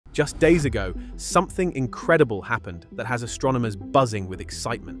Just days ago, something incredible happened that has astronomers buzzing with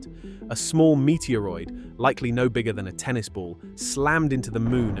excitement. A small meteoroid, likely no bigger than a tennis ball, slammed into the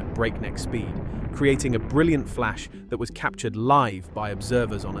moon at breakneck speed, creating a brilliant flash that was captured live by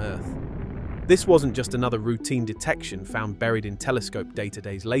observers on Earth. This wasn't just another routine detection found buried in telescope data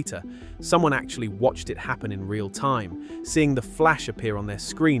days later. Someone actually watched it happen in real time, seeing the flash appear on their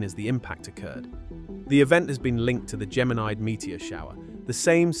screen as the impact occurred. The event has been linked to the Geminid meteor shower, the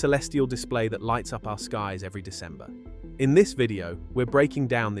same celestial display that lights up our skies every December. In this video, we're breaking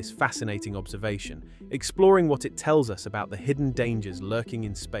down this fascinating observation, exploring what it tells us about the hidden dangers lurking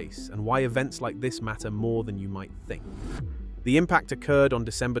in space and why events like this matter more than you might think. The impact occurred on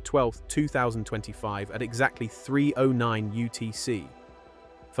December 12, 2025 at exactly 3:09 UTC.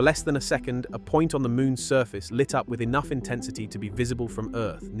 For less than a second, a point on the moon's surface lit up with enough intensity to be visible from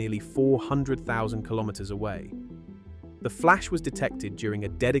Earth, nearly 400,000 kilometers away. The flash was detected during a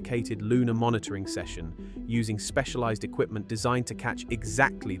dedicated lunar monitoring session using specialized equipment designed to catch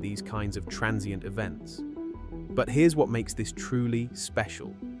exactly these kinds of transient events. But here's what makes this truly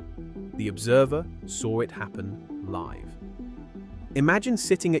special. The observer saw it happen live. Imagine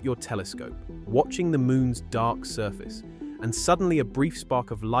sitting at your telescope, watching the moon's dark surface, and suddenly a brief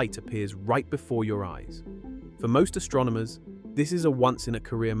spark of light appears right before your eyes. For most astronomers, this is a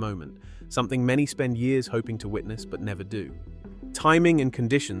once-in-a-career moment, something many spend years hoping to witness but never do. Timing and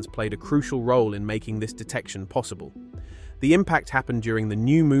conditions played a crucial role in making this detection possible. The impact happened during the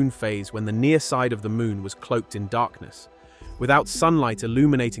new moon phase when the near side of the moon was cloaked in darkness. Without sunlight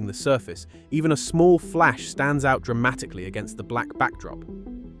illuminating the surface, even a small flash stands out dramatically against the black backdrop.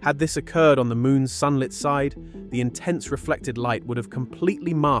 Had this occurred on the moon's sunlit side, the intense reflected light would have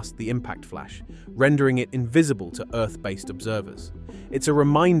completely masked the impact flash, rendering it invisible to Earth-based observers. It's a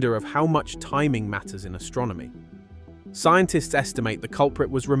reminder of how much timing matters in astronomy. Scientists estimate the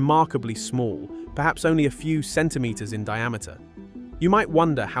culprit was remarkably small, perhaps only a few centimeters in diameter. You might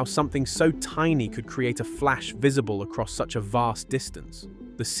wonder how something so tiny could create a flash visible across such a vast distance.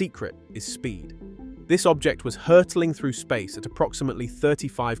 The secret is speed. This object was hurtling through space at approximately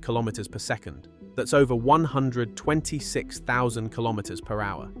 35 kilometers per second. That's over 126,000 kilometers per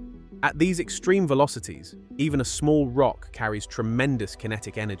hour. At these extreme velocities, even a small rock carries tremendous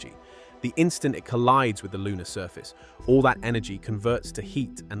kinetic energy. The instant it collides with the lunar surface, all that energy converts to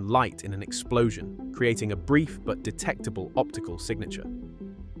heat and light in an explosion, creating a brief but detectable optical signature.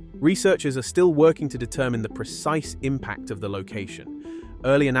 Researchers are still working to determine the precise impact of the location.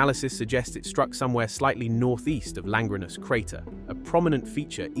 Early analysis suggests it struck somewhere slightly northeast of Langrenus crater, a prominent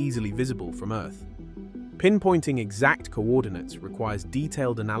feature easily visible from Earth. Pinpointing exact coordinates requires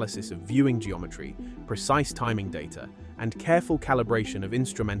detailed analysis of viewing geometry, precise timing data, and careful calibration of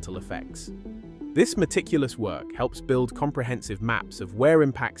instrumental effects. This meticulous work helps build comprehensive maps of where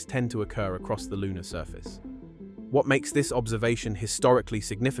impacts tend to occur across the lunar surface. What makes this observation historically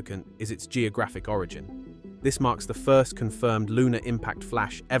significant is its geographic origin. This marks the first confirmed lunar impact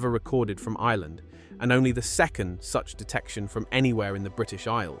flash ever recorded from Ireland, and only the second such detection from anywhere in the British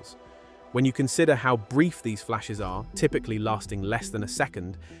Isles. When you consider how brief these flashes are, typically lasting less than a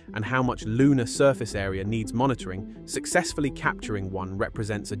second, and how much lunar surface area needs monitoring, successfully capturing one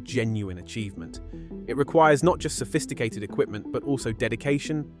represents a genuine achievement. It requires not just sophisticated equipment, but also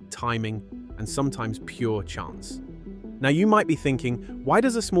dedication, timing, and sometimes pure chance. Now you might be thinking, why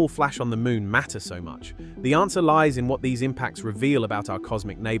does a small flash on the moon matter so much? The answer lies in what these impacts reveal about our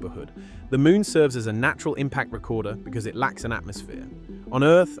cosmic neighborhood. The moon serves as a natural impact recorder because it lacks an atmosphere. On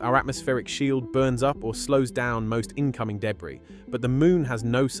Earth, our atmospheric shield burns up or slows down most incoming debris, but the moon has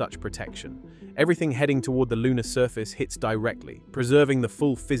no such protection. Everything heading toward the lunar surface hits directly, preserving the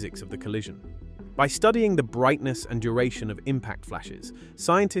full physics of the collision. By studying the brightness and duration of impact flashes,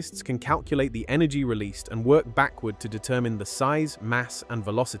 scientists can calculate the energy released and work backward to determine the size, mass, and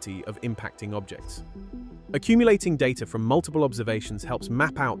velocity of impacting objects. Accumulating data from multiple observations helps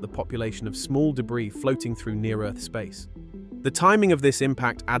map out the population of small debris floating through near-Earth space. The timing of this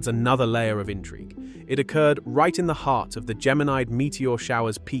impact adds another layer of intrigue. It occurred right in the heart of the Geminid meteor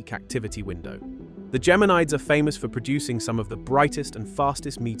shower's peak activity window. The Geminids are famous for producing some of the brightest and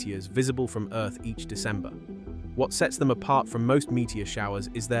fastest meteors visible from Earth each December. What sets them apart from most meteor showers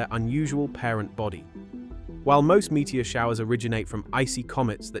is their unusual parent body. While most meteor showers originate from icy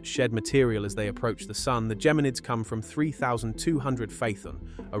comets that shed material as they approach the Sun, the Geminids come from 3,200 Phaethon,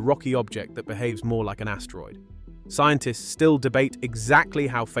 a rocky object that behaves more like an asteroid. Scientists still debate exactly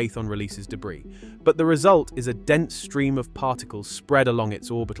how Phaethon releases debris, but the result is a dense stream of particles spread along its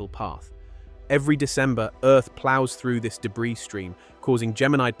orbital path. Every December, Earth plows through this debris stream, causing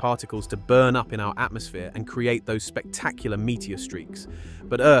Geminid particles to burn up in our atmosphere and create those spectacular meteor streaks.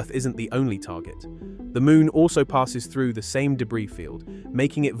 But Earth isn't the only target. The Moon also passes through the same debris field,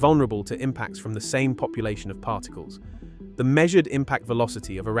 making it vulnerable to impacts from the same population of particles. The measured impact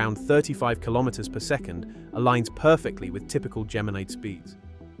velocity of around 35 kilometers per second aligns perfectly with typical Geminid speeds.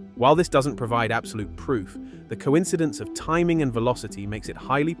 While this doesn't provide absolute proof, the coincidence of timing and velocity makes it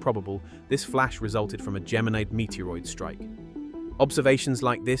highly probable this flash resulted from a Geminid meteoroid strike. Observations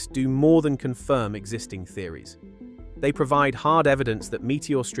like this do more than confirm existing theories. They provide hard evidence that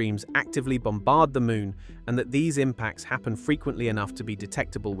meteor streams actively bombard the Moon and that these impacts happen frequently enough to be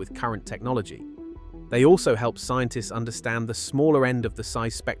detectable with current technology. They also help scientists understand the smaller end of the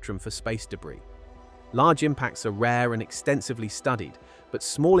size spectrum for space debris. Large impacts are rare and extensively studied, but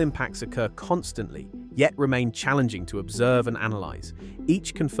small impacts occur constantly, yet remain challenging to observe and analyze.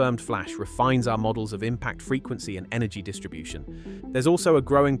 Each confirmed flash refines our models of impact frequency and energy distribution. There's also a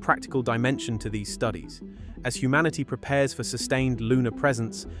growing practical dimension to these studies. As humanity prepares for sustained lunar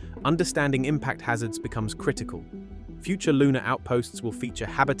presence, understanding impact hazards becomes critical. Future lunar outposts will feature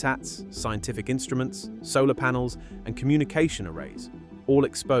habitats, scientific instruments, solar panels, and communication arrays, all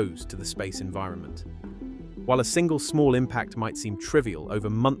exposed to the space environment. While a single small impact might seem trivial over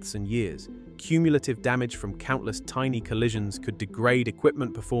months and years, cumulative damage from countless tiny collisions could degrade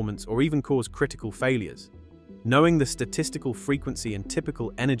equipment performance or even cause critical failures. Knowing the statistical frequency and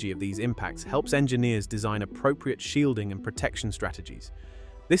typical energy of these impacts helps engineers design appropriate shielding and protection strategies.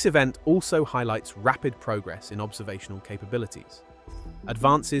 This event also highlights rapid progress in observational capabilities.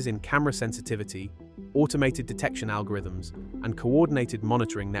 Advances in camera sensitivity, automated detection algorithms, and coordinated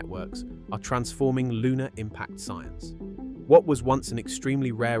monitoring networks are transforming lunar impact science. What was once an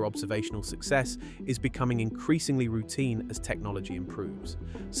extremely rare observational success is becoming increasingly routine as technology improves.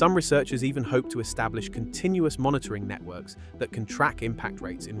 Some researchers even hope to establish continuous monitoring networks that can track impact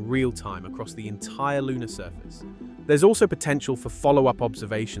rates in real time across the entire lunar surface. There's also potential for follow-up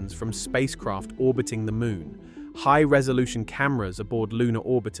observations from spacecraft orbiting the Moon. High-resolution cameras aboard lunar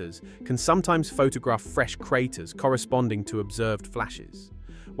orbiters can sometimes photograph fresh craters corresponding to observed flashes.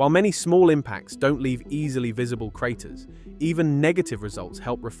 While many small impacts don't leave easily visible craters, even negative results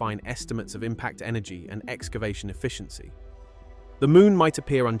help refine estimates of impact energy and excavation efficiency. The Moon might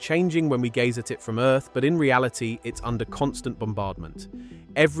appear unchanging when we gaze at it from Earth, but in reality, it's under constant bombardment.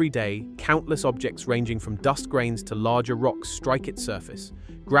 Every day, countless objects ranging from dust grains to larger rocks strike its surface,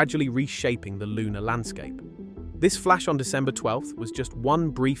 gradually reshaping the lunar landscape. This flash on December 12th was just one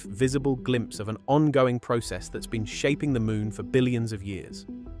brief, visible glimpse of an ongoing process that's been shaping the Moon for billions of years.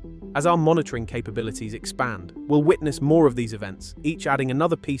 As our monitoring capabilities expand, we'll witness more of these events, each adding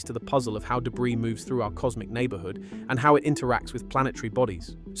another piece to the puzzle of how debris moves through our cosmic neighborhood and how it interacts with planetary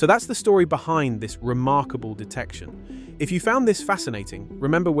bodies. So that's the story behind this remarkable detection. If you found this fascinating,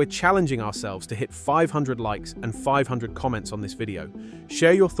 remember we're challenging ourselves to hit 500 likes and 500 comments on this video.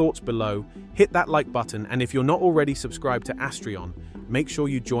 Share your thoughts below, hit that like button, and if you're not already subscribed to Astrion, make sure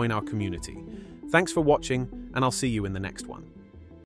you join our community. Thanks for watching, and I'll see you in the next one.